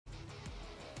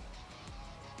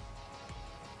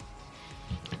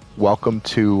Welcome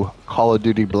to Call of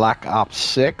Duty Black Ops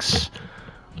 6.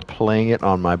 Playing it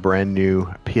on my brand new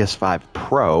PS5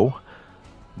 Pro.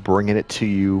 Bringing it to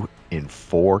you in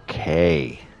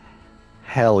 4K.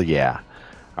 Hell yeah.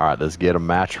 Alright, let's get a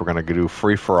match. We're going to do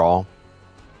free-for-all.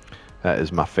 That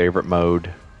is my favorite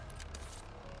mode.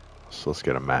 So let's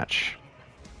get a match.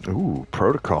 Ooh,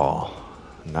 Protocol.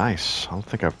 Nice. I don't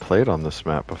think I've played on this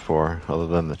map before, other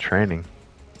than the training.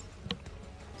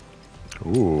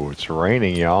 Ooh, it's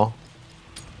raining, y'all.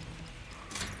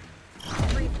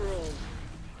 Free for all.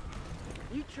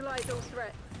 Neutralize all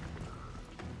threats.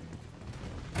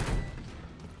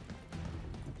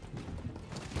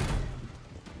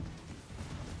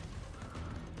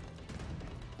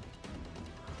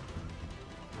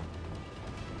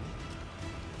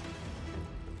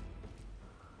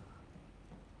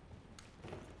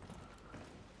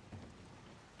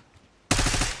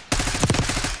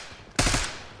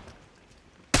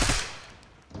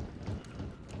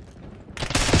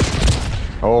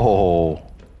 Oh.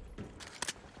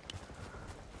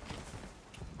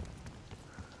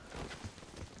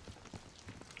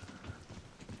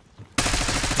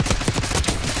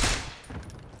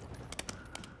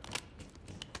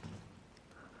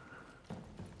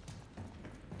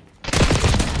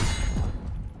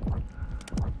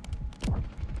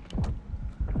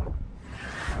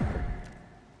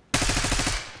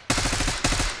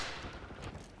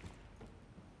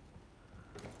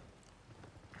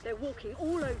 They're walking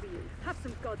all over you. Have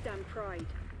some goddamn pride.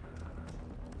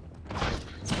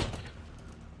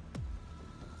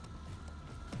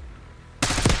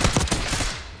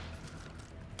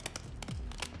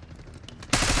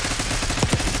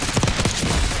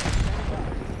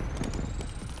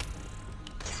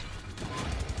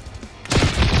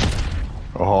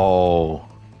 Oh.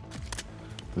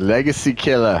 Legacy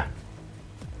killer.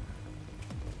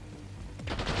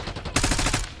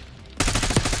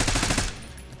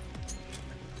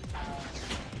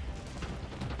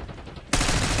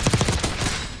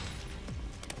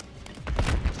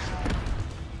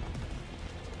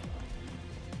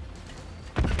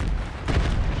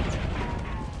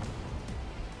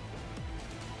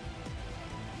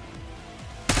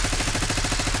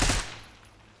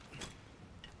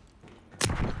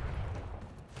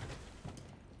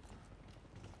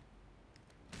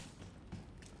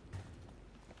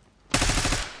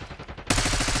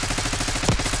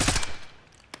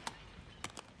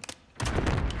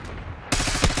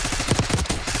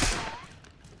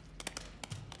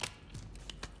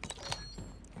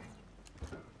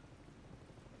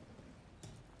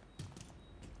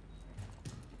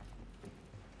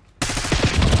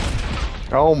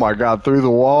 Oh my god, through the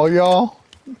wall, y'all?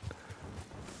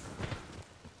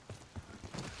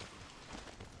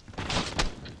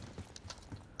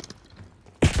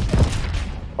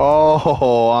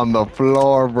 Oh, on the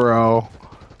floor, bro.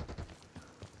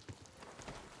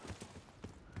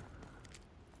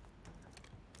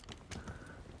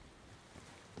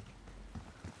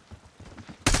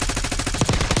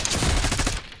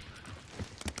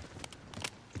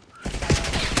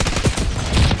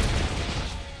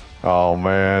 Oh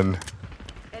man.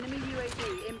 Enemy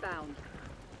UAV inbound.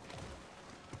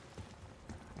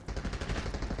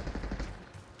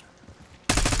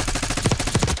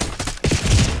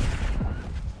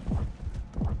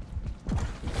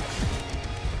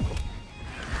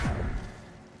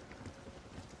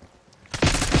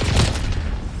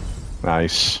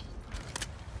 Nice.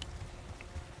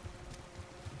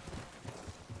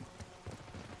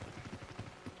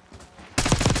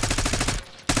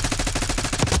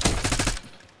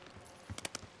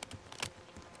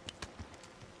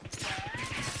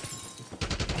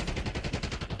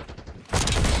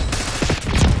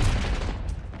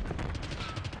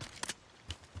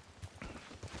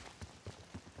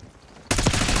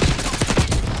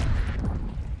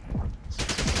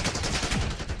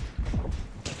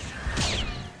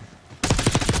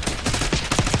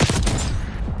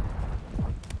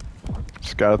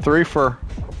 Just got a three-fer.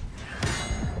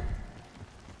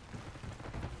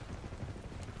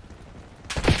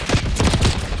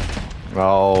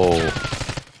 Oh.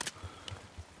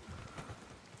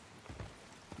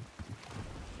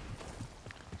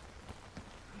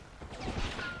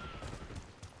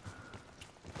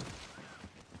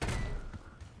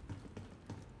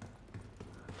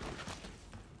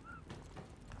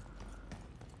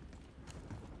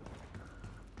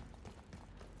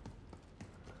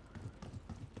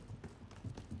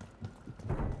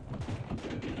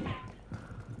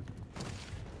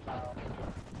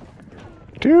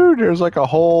 Dude, there's like a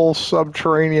whole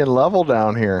subterranean level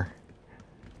down here.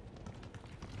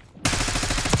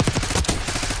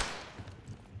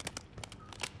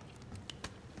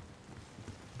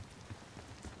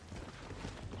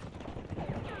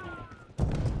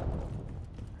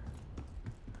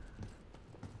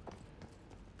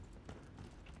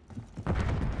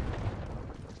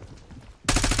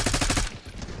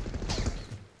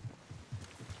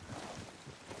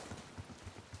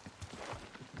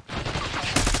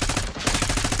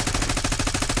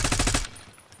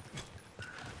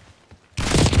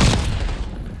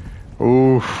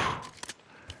 Oof.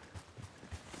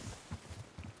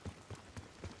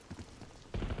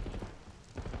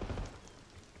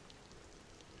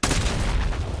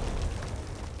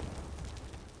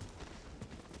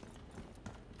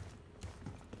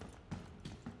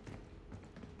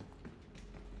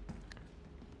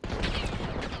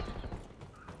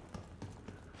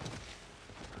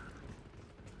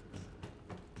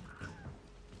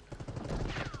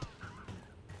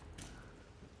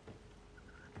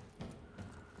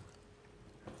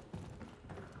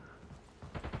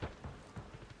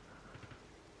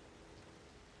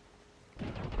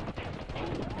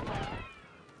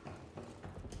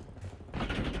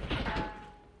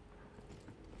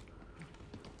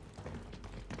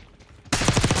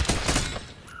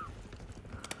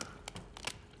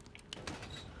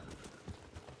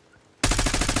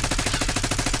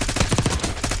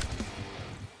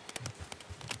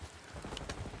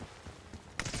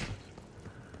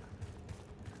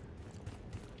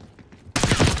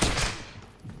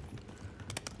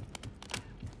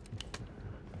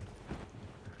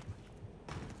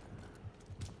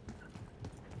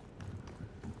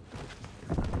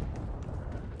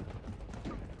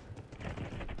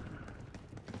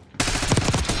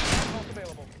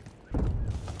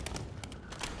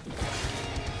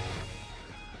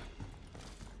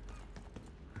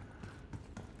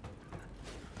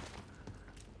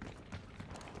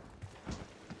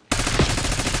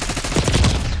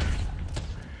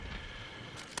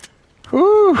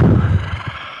 Whew.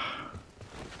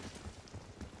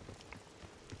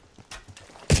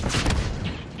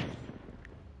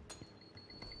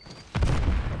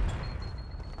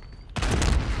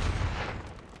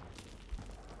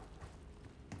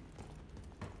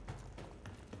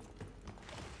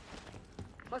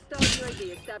 Hostile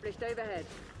UAV established overhead.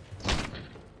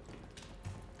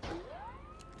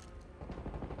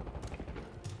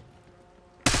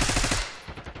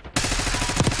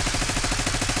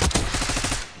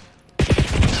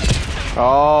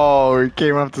 Oh, he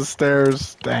came up the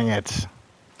stairs. Dang it.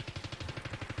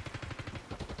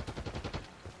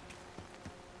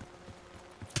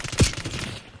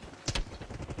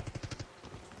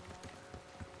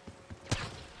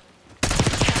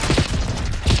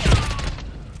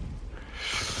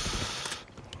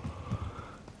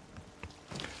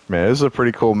 Man, this is a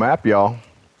pretty cool map, y'all.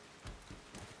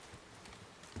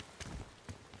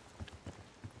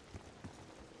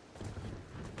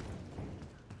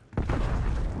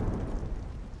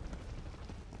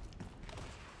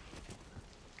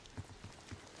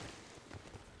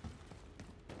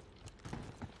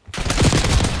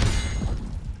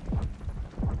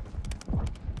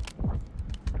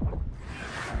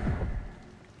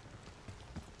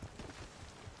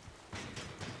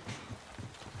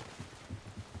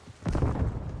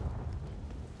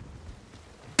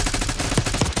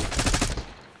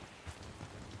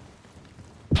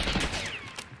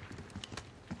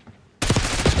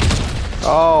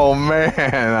 Oh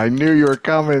man, I knew you were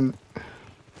coming.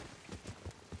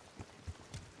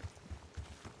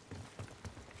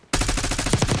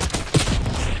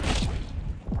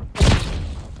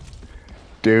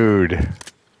 Dude.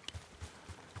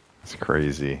 It's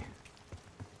crazy.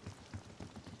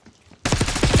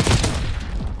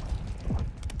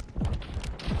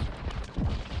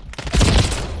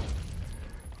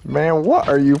 Man, what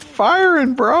are you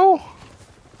firing, bro?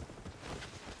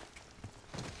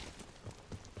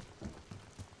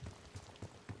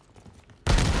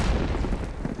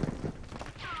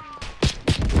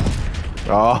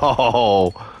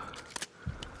 Oh.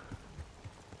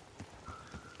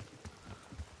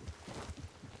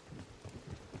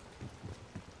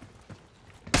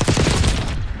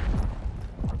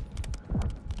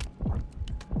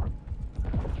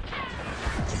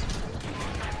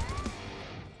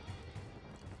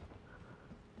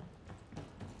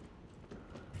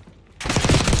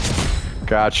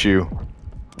 Got you.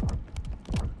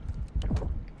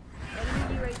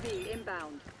 Enemy UAV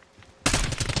inbound.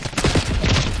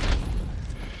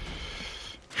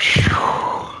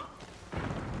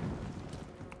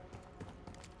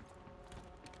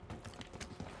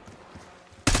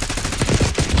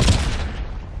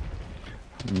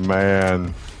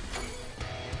 Man.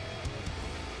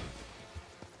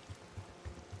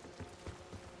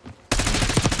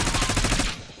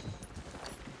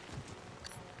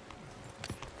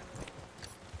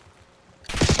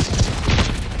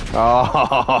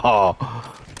 Oh.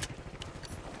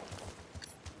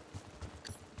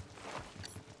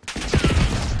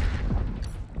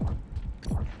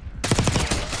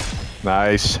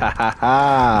 Nice. Ha ha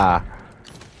ha.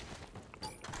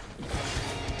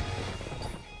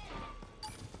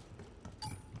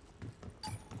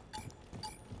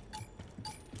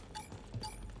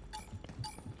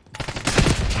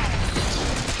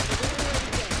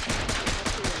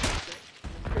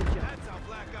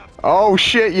 Oh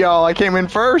shit, y'all! I came in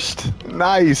first.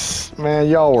 Nice, man.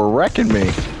 Y'all were wrecking me.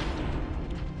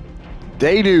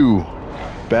 Daydu,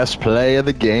 best play of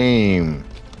the game.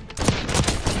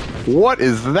 What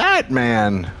is that,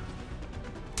 man?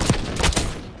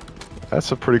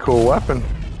 That's a pretty cool weapon.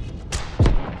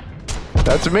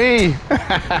 That's me.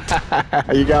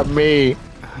 You got me.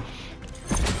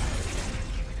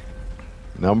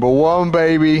 Number one,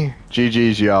 baby.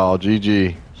 GG's, y'all.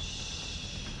 GG.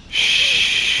 Shh.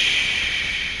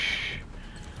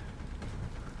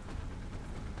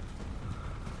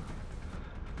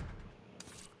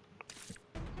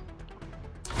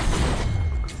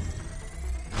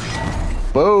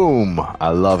 Boom. I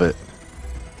love it.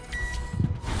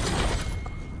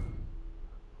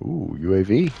 Ooh,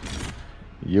 UAV.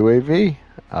 UAV.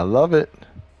 I love it.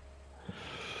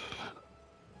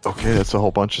 Okay, that's a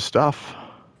whole bunch of stuff.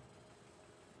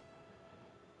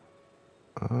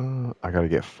 I gotta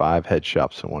get 5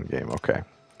 headshots in one game. Okay.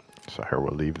 So here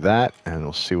we'll leave that, and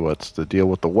we'll see what's the deal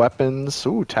with the weapons.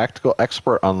 Ooh, Tactical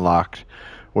Expert unlocked.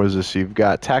 What is this? You've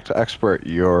got Tactical Expert,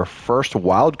 your first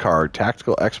wild card.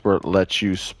 Tactical Expert lets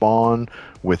you spawn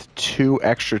with 2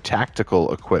 extra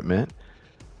tactical equipment.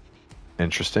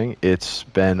 Interesting. It's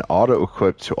been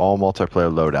auto-equipped to all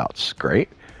multiplayer loadouts. Great.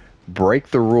 Break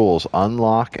the rules.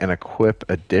 Unlock and equip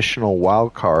additional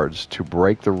wildcards to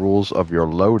break the rules of your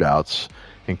loadouts,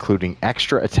 including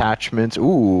extra attachments,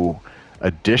 ooh,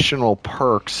 additional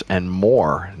perks, and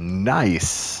more.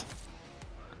 Nice.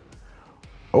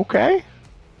 Okay.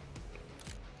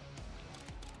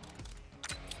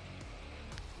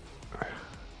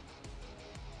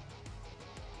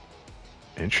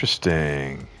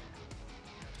 Interesting.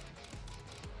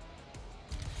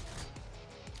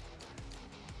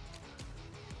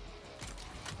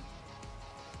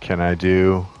 Can I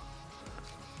do...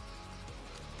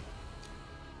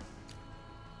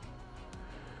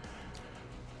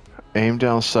 aim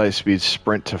down sight speed,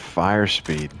 sprint to fire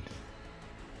speed?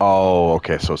 Oh,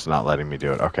 okay, so it's not letting me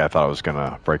do it. Okay, I thought it was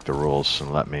gonna break the rules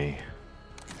and let me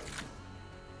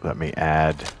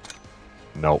add...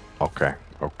 Nope. Okay.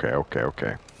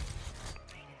 Okay.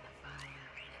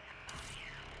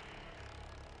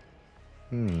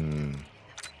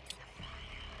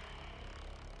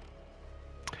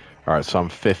 Alright, so I'm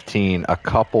 15. A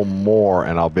couple more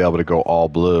and I'll be able to go all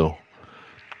blue.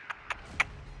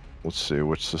 Let's see,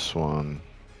 what's this one?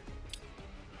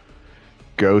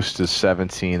 Ghost is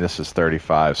 17, this is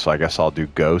 35, so I guess I'll do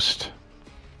Ghost.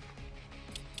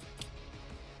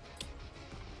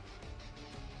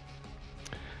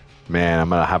 Man, I'm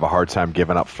gonna have a hard time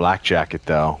giving up Flak Jacket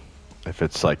though, if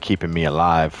it's like keeping me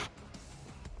alive.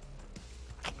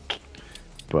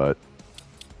 But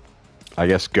I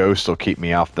guess Ghost will keep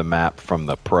me off the map from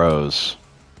the pros.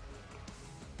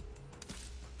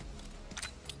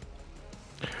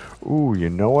 Ooh, you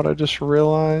know what I just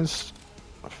realized?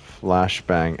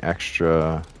 Flashbang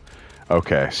extra.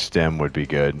 Okay, stim would be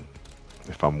good.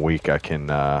 If I'm weak, I can...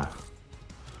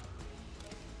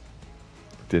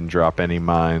 Didn't drop any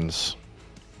mines.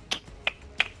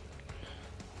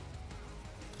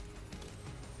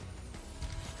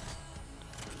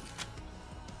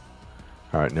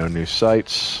 Alright, no new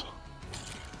sights.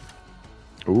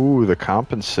 Ooh, the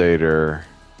compensator.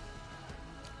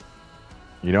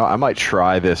 You know, I might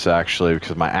try this actually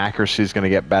because my accuracy is going to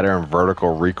get better and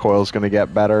vertical recoil is going to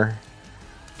get better.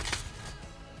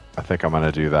 I think I'm going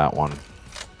to do that one.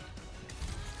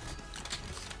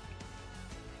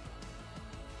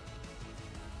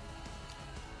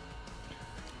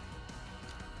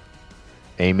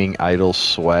 Aiming idle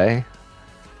sway.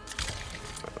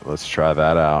 Let's try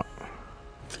that out.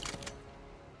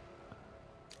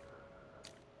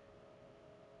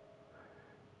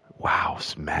 Wow,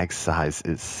 mag size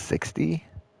is 60.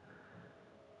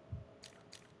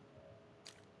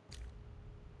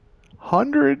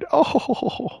 100.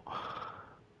 Oh.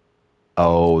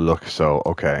 Oh, look. So,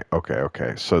 okay.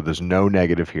 So there's no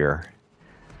negative here.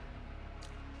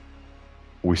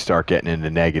 We start getting into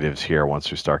negatives here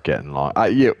once we start getting long.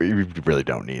 You really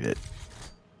don't need it.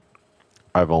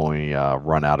 I've only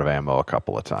run out of ammo a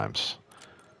couple of times.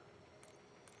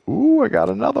 Ooh, I got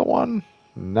another one.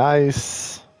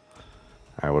 Nice.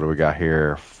 All right, what do we got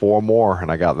here? 4 more,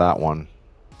 and I got that one.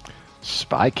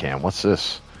 Spy cam, what's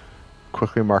this?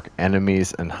 Quickly mark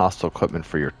enemies and hostile equipment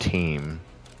for your team.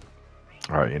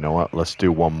 All right, you know what? Let's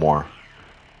do one more.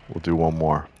 We'll do one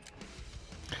more.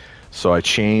 So I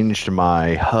changed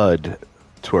my HUD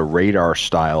to a radar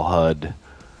style HUD.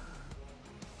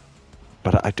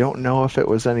 But I don't know if it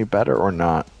was any better or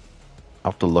not.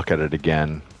 I'll have to look at it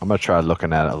again. I'm going to try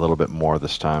looking at it a little bit more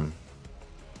this time.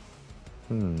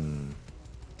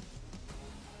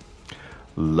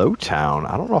 Lowtown.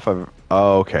 I don't know if I've...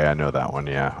 Oh, okay, I know that one,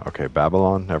 yeah. Okay,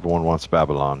 Babylon. Everyone wants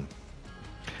Babylon.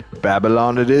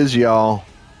 Babylon it is, y'all.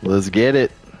 Let's get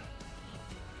it.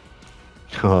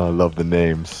 Oh, I love the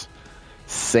names.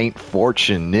 Saint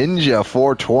Fortune. Ninja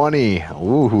 420.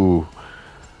 Ooh.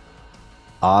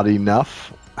 Odd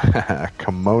enough.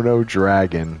 Kimono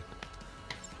Dragon.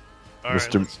 All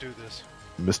right, let's do this.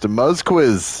 Mr.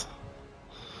 Muzzquiz.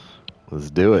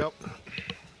 Let's do it. Yep.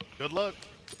 Good luck.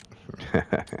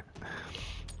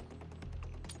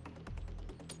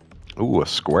 Ooh, a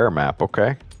square map.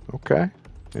 Okay. Okay.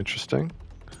 Interesting.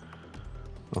 I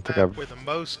don't think I've... Where the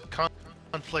most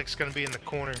conflict's going to be in the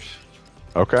corners.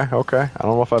 Okay, okay. I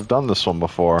don't know if I've done this one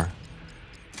before.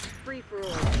 Free for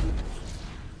all.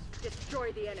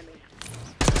 Destroy the enemy.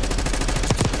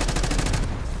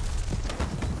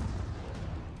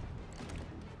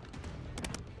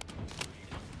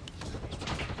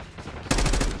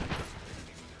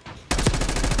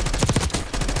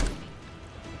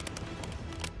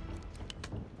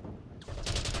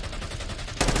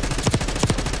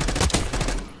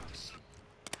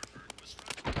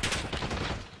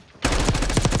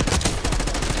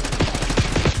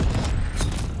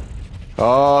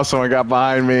 Oh, someone got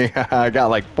behind me. I got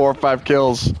like 4 or 5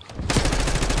 kills.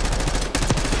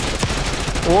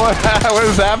 What? What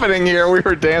is happening here? We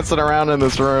were dancing around in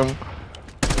this room.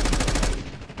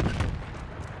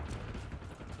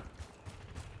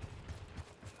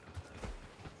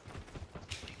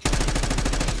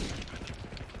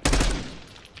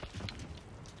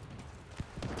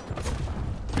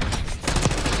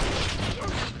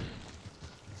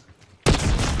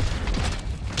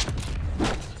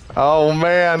 Oh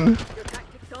man,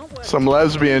 some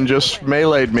lesbian just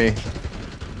meleeed me.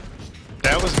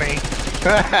 That was me.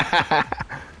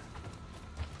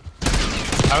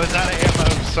 I was out of ammo,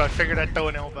 so I figured I'd throw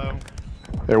an elbow.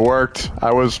 It worked.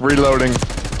 I was reloading.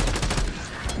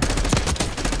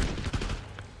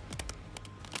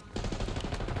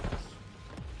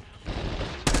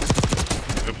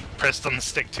 Pressed on the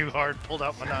stick too hard, pulled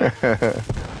out my knife.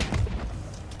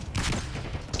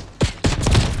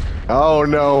 Oh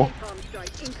no.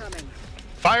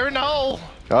 Fire in the hole!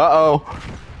 Uh-oh.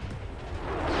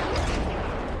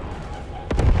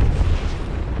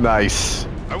 Nice.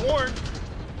 I warned.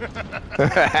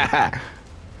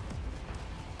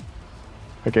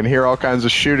 I can hear all kinds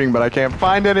of shooting, but I can't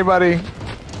find anybody.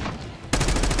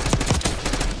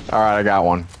 Alright, I got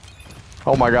one.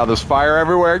 Oh my god, there's fire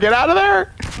everywhere. Get out of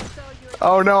there!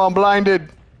 Oh no, I'm blinded.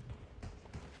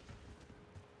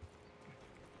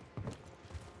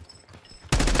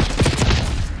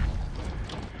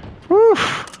 Whew.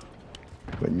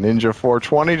 Like Ninja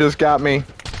 420 just got me.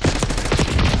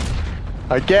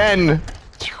 Again!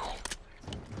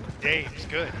 Dave's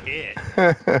good hit.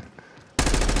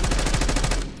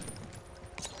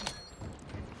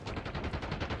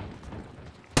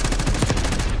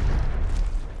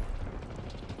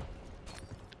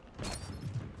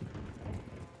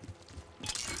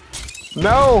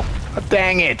 No! Oh,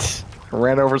 dang it! I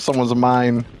ran over someone's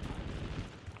mine.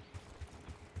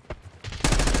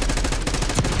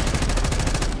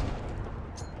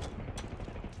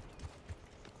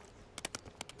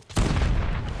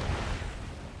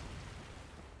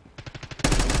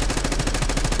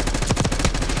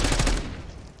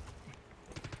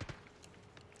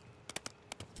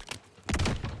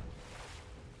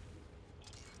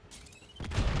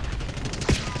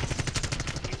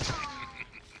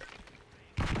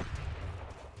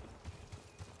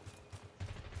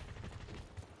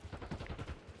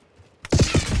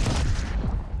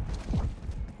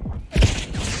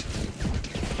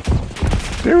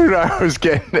 Dude, I was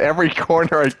getting every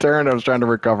corner I turned, I was trying to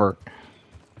recover.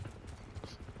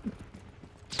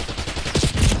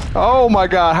 Oh my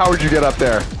god, how would you get up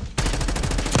there?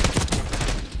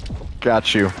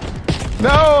 Got you.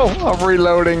 No! I'm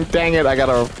reloading. Dang it, I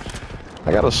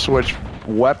gotta switch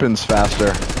weapons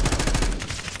faster.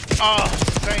 Oh,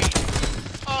 Saint.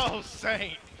 Oh,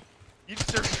 Saint. You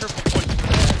deserve triple points for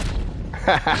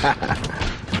that.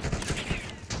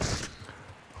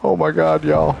 Oh my god,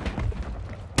 y'all.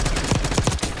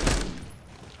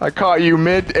 I caught you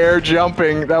mid-air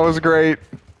jumping. That was great.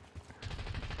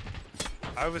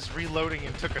 I was reloading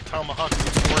and took a tomahawk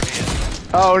beforehand.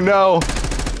 Oh no.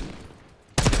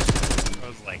 I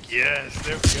was like, yes,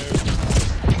 there we go.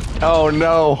 Oh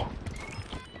no.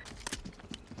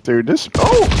 Dude, this...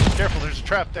 Oh! Careful, there's a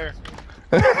trap there.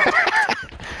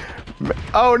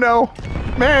 Oh no.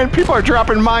 Man, people are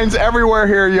dropping mines everywhere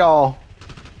here, y'all.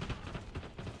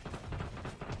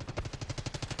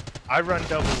 I run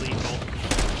double lethal.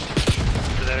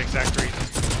 For that exact reason.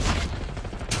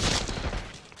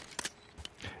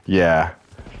 Yeah,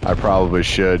 I probably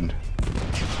should.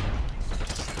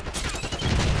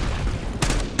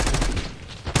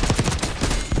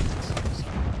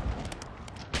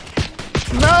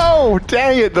 No!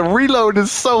 Dang it, the reload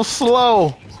is so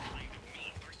slow.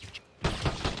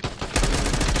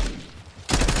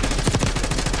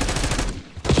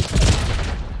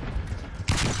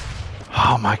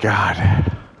 Oh my god.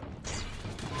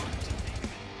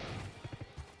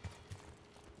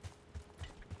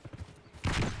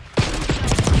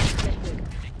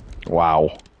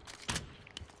 Wow.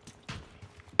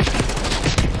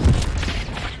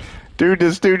 Dude,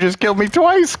 this dude just killed me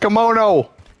twice. Kimono.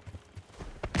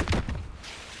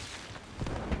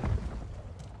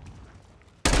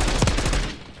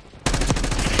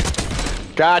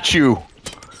 Got you.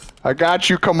 I got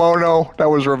you, Kimono. That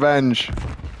was revenge.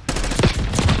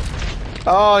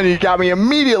 Oh, and you got me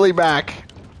immediately back.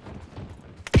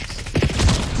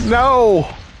 No.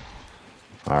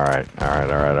 All right.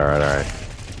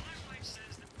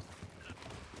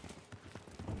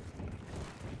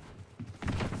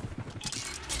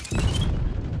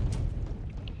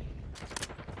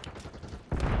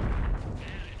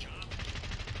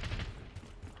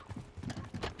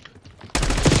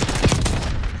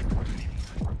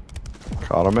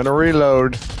 Caught him in a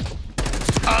reload. So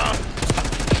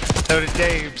did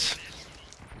Dave's.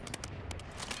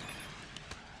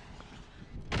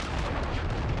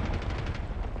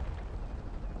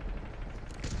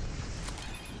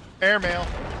 Airmail.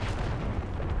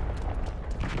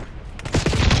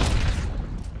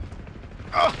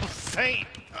 Oh, Saint!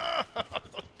 Oh,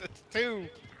 that's two.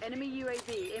 Enemy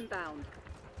UAV inbound.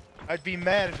 I'd be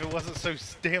mad if it wasn't so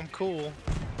damn cool.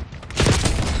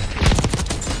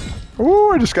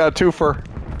 Ooh, I just got a twofer.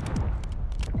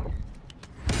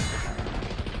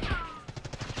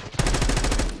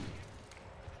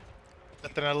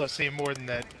 Nothing I love seeing more than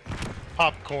that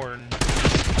popcorn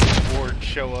board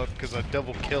show up because I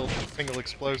double killed a single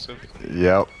explosive.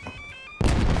 Yep.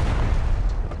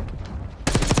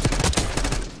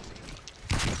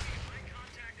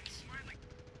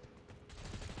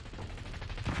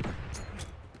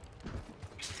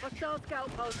 Hostile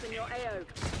scout post in your AO.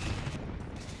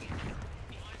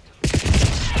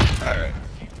 Alright.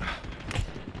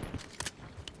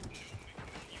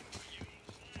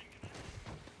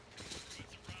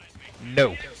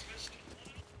 No.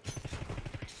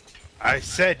 I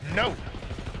said no.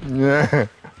 Yeah.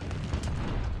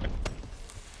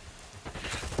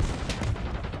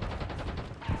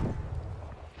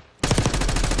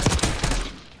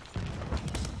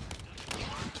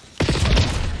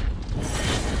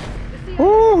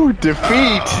 Ooh,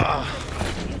 defeat.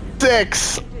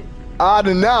 6. Odd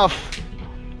enough.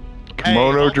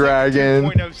 Kimono Dragon.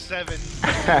 2.07.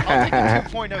 I'll take a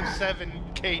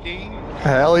 2.07 KD.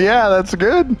 Hell yeah, that's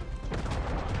good.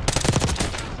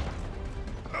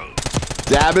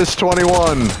 Dabis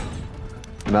 21.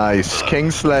 Nice.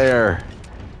 Kingslayer.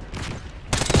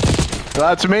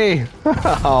 That's me.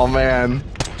 Oh man.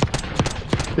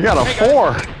 You got a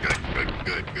 4.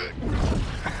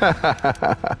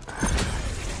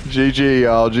 GG,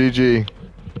 y'all. GG.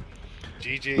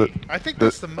 GG. I think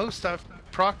that's the most I've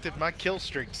procted my kill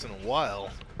streaks in a while.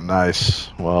 Nice.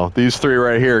 Well, these 3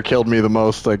 right here killed me the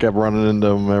most. I kept running into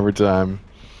them every time.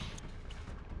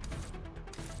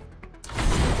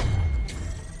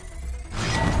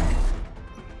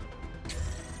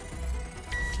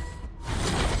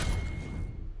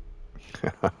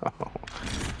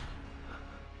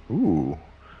 Ooh.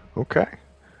 Okay.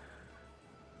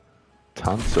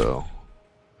 Tanto.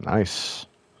 Nice.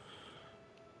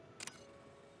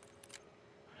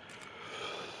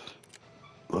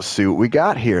 Let's see what we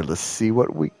got here. Let's see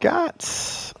what we got.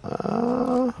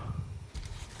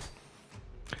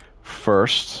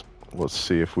 First, let's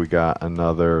see if we got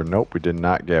another. Nope, we did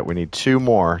not get. We need 2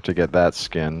 more to get that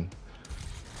skin.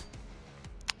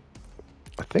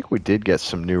 I think we did get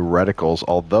some new reticles,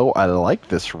 although I like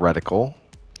this reticle.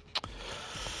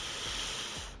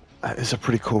 That is a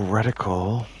pretty cool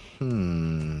reticle.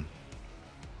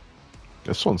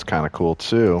 This one's kind of cool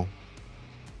too.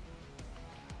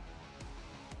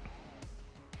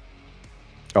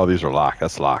 Oh, these are locked.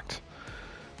 That's locked.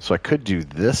 So I could do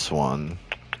this one.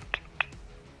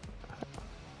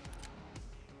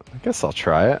 I guess I'll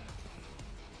try it.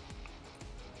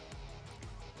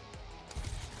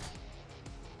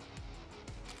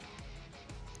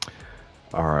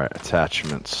 Alright,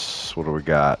 attachments. What do we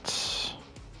got?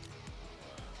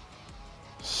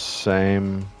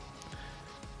 Same.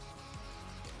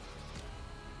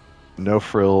 No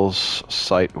frills,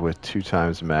 sight with 2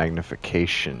 times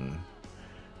magnification.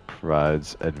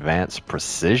 Provides advanced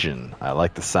precision. I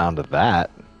like the sound of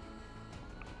that.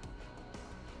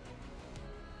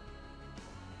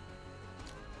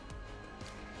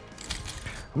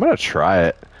 I'm gonna try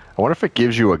it. I wonder if it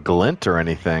gives you a glint or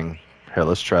anything. Here,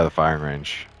 let's try the firing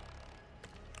range.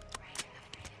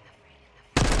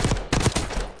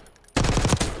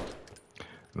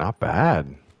 Not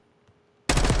bad.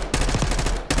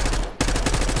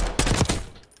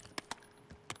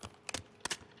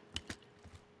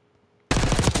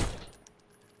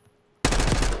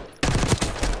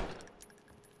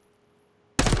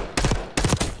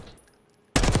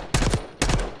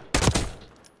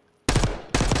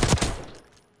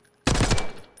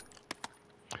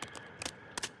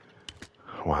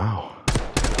 Wow.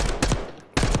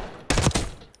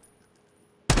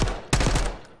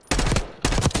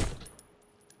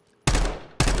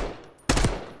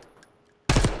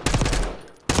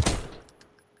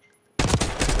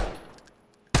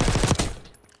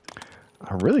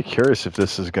 I'm really curious if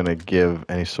this is going to give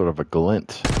any sort of a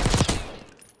glint.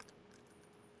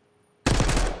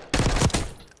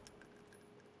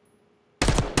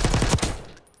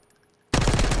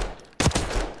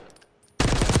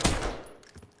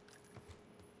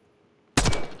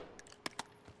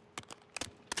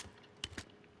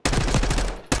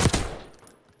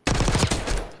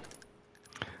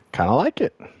 Kind of like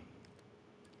it.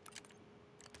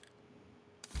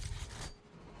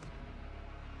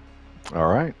 All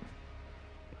right.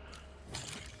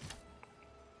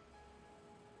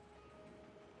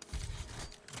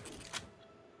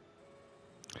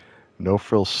 No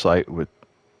frill sight with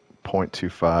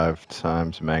 0.25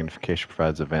 times magnification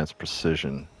provides advanced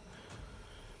precision.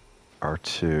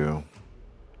 R2.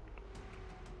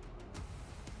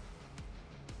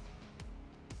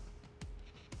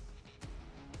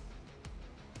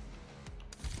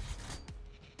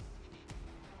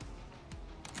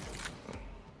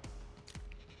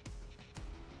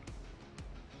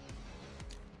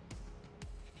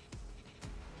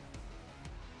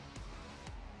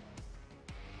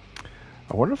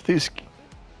 I wonder if these,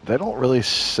 they don't really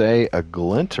say a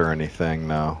glint or anything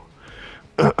though.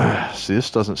 See,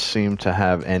 this doesn't seem to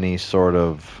have any sort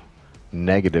of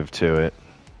negative to it.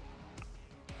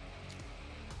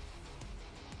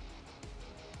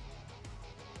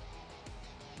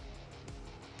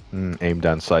 Aim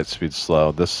down, sight speed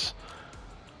slow. This.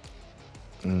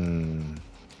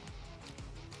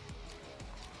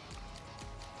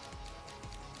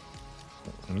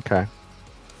 Okay.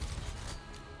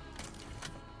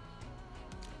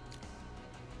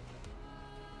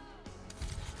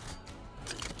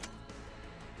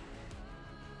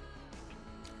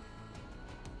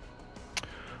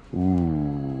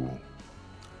 Ooh.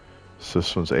 So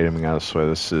this one's aiming out this way.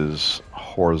 This is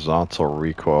horizontal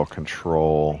recoil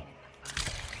control.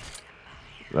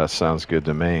 That sounds good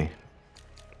to me.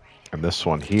 And this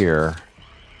one here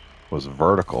was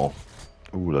vertical.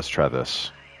 Ooh, let's try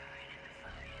this.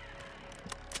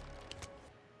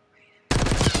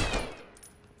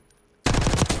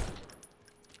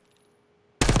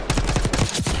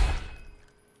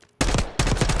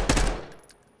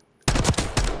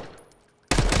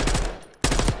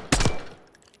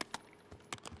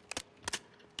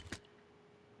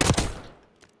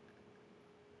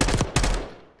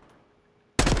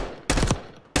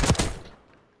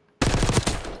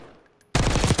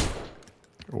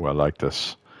 Oh, I like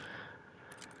this.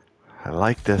 I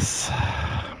like this.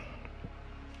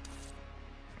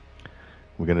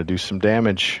 We're gonna do some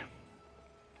damage.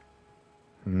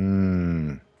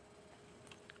 Man.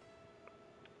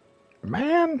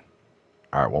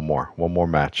 All right, one more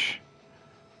match.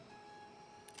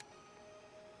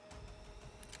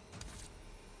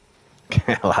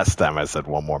 Last time I said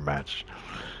one more match.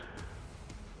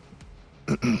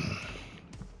 All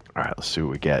right, let's see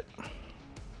what we get.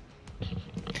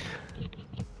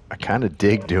 I kind of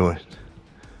dig doing.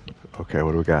 Okay,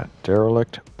 what do we got?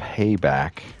 Derelict,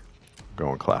 payback.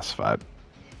 Going classified.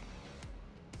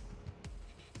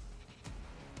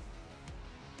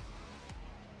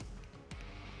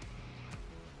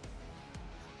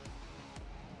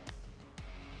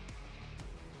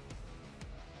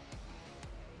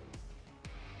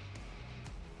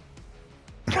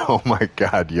 Oh my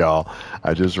god, y'all.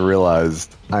 I just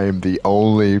realized I am the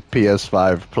only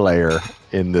PS5 player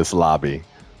in this lobby.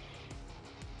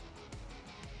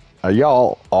 Are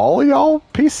y'all, all y'all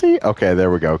PC? Okay, there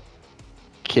we go.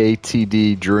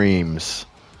 KTD Dreams.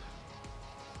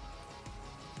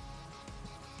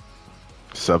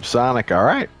 Subsonic,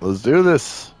 alright, let's do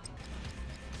this.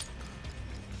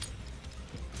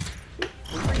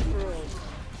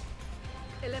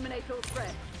 Eliminate all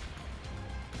threats.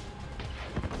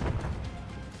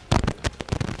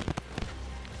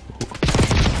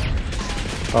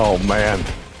 Oh man.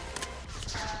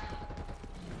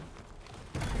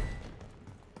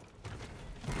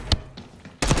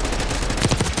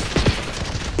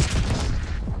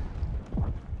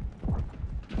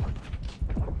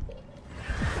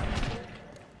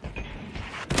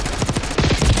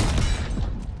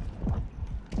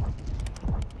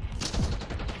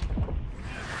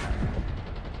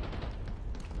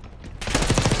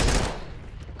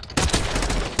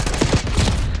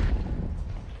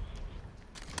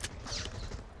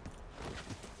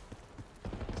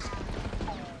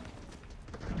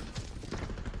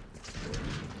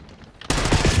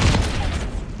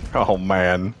 Oh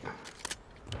man.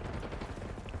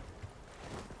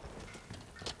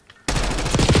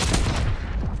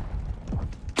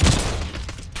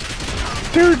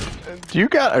 Dude, do you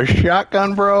got a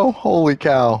shotgun, bro? Holy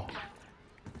cow.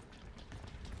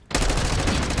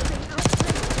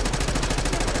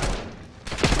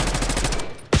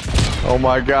 Oh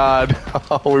my god.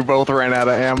 Oh, we both ran out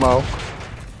of ammo.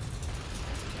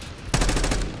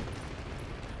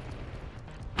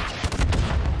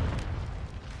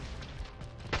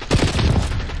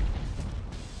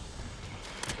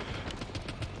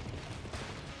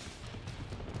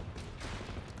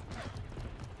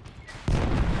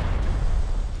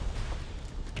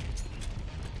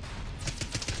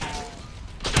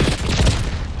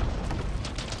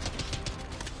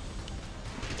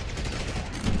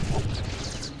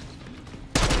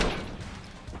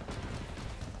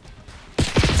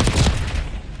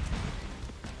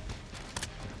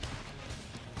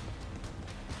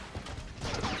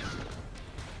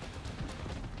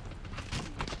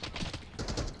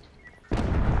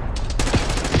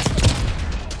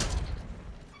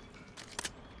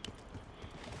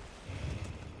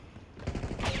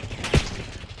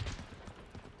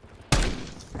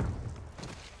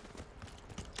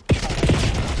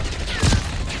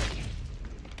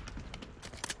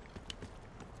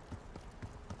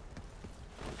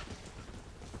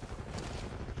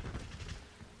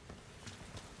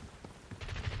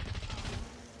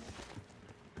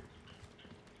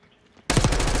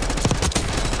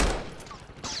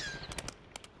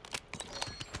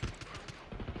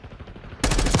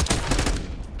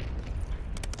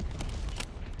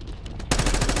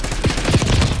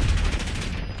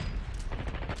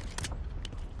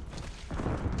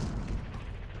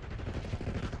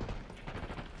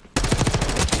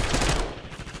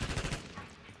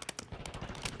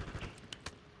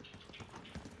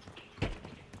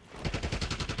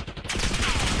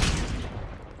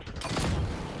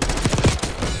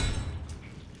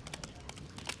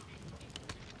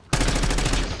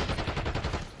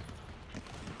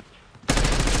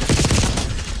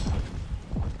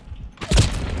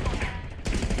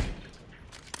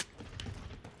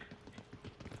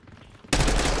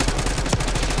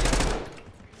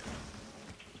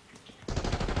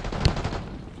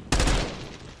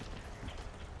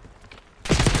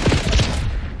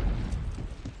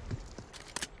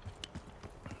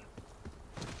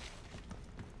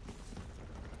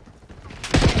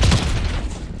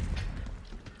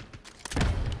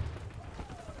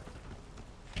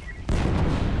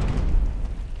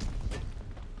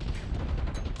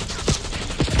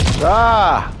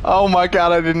 Ah! Oh my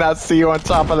god, I did not see you on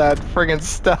top of that friggin'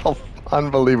 stealth.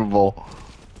 Unbelievable.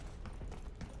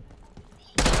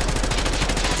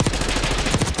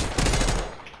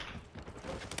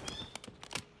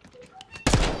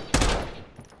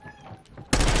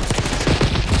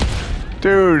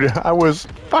 Dude, I was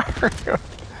firing.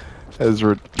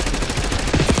 Ezra.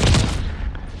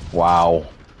 Wow.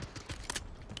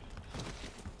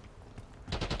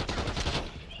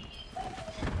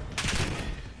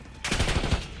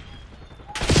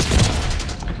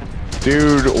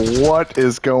 Dude, what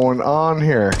is going on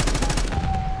here?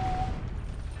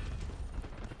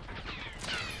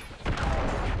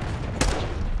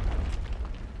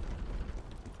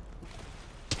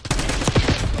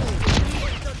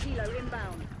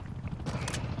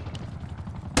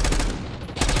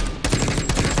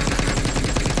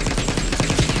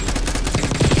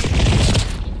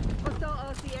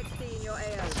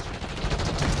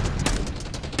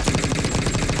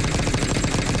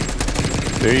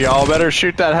 Dude, y'all better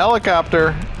shoot that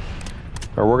helicopter,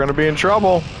 or we're gonna be in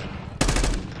trouble.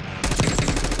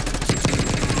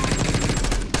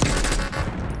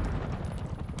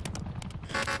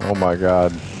 Oh my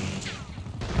god.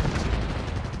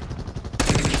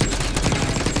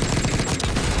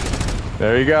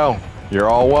 There you go. You're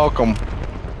all welcome.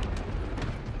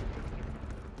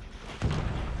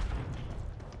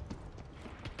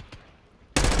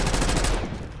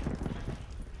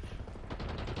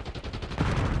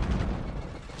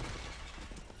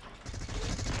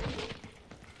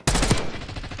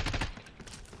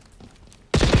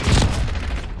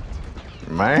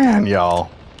 Man, y'all.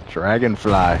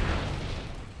 Dragonfly.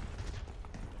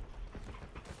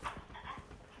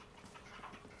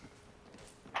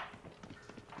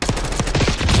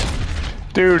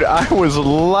 Dude, I was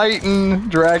lighting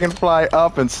Dragonfly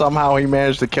up and somehow he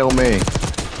managed to kill me.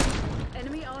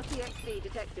 Enemy RCXD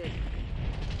detected.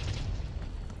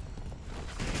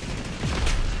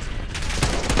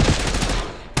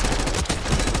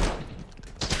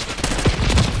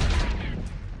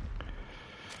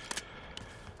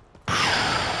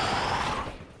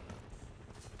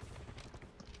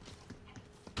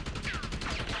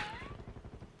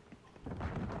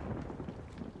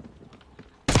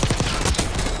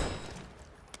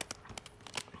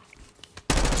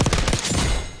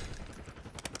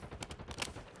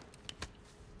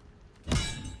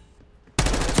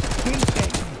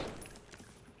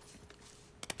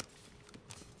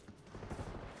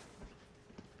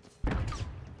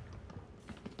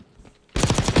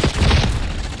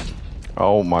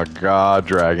 Oh my God,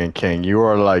 Dragon King, you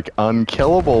are like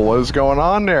unkillable. What is going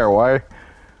on there?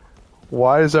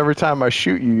 Why is every time I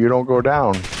shoot you, you don't go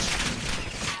down?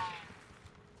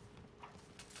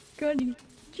 Good.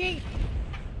 Gee.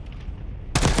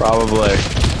 Probably.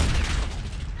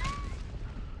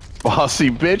 Bossy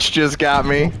bitch just got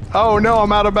me. Oh no,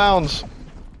 I'm out of bounds.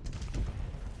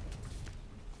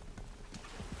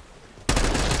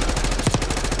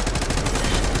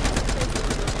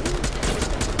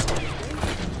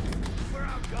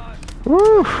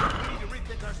 Woo!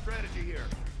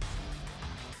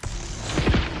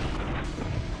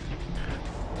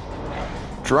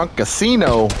 Drunk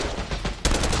casino.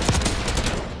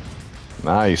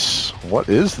 Nice. What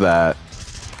is that?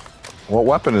 What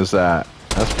weapon is that?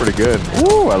 That's pretty good.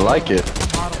 Woo, I like it.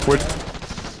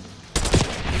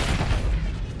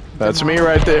 That's me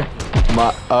right there.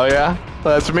 Oh yeah?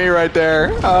 That's me right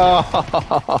there.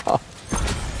 Oh.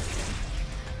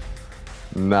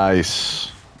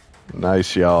 Nice.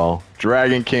 Nice, y'all.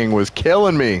 Dragon King was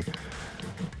killing me.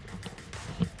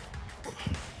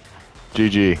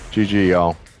 GG. GG,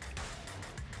 y'all.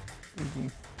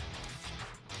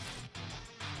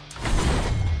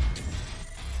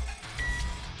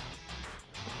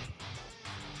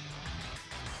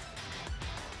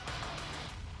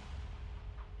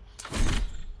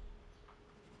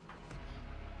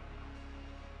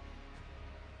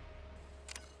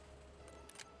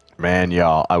 Man,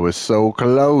 y'all, I was so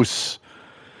close.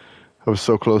 I was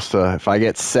so close to, if I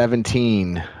get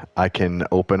 17, I can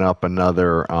open up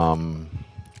another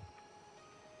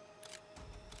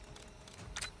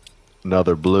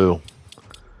blue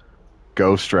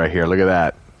ghost right here. Look at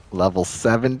that. Level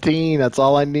 17. That's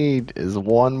all I need is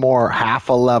one more half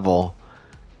a level.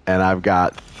 And I've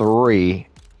got 3.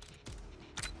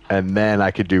 And then I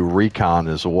could do recon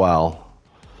as well.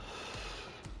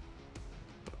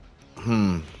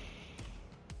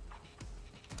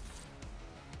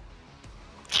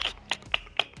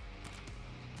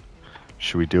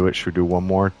 Should we do it? Should we do one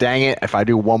more? Dang it. If I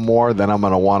do one more, then I'm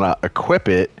going to want to equip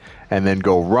it and then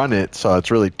go run it. So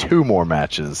it's really 2 more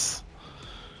matches.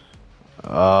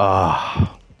 All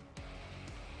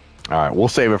right. We'll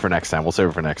save it for next time. We'll save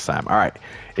it for next time. All right.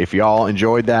 If y'all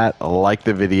enjoyed that, like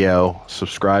the video,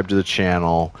 subscribe to the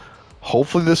channel.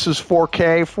 Hopefully this is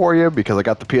 4K for you because I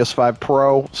got the PS5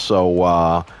 Pro.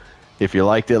 So if you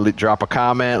liked it, drop a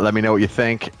comment. Let me know what you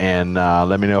think. And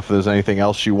let me know if there's anything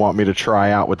else you want me to try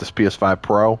out with this PS5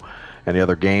 Pro. Any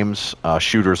other games,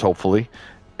 shooters, hopefully.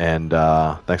 And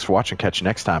thanks for watching. Catch you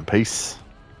next time. Peace.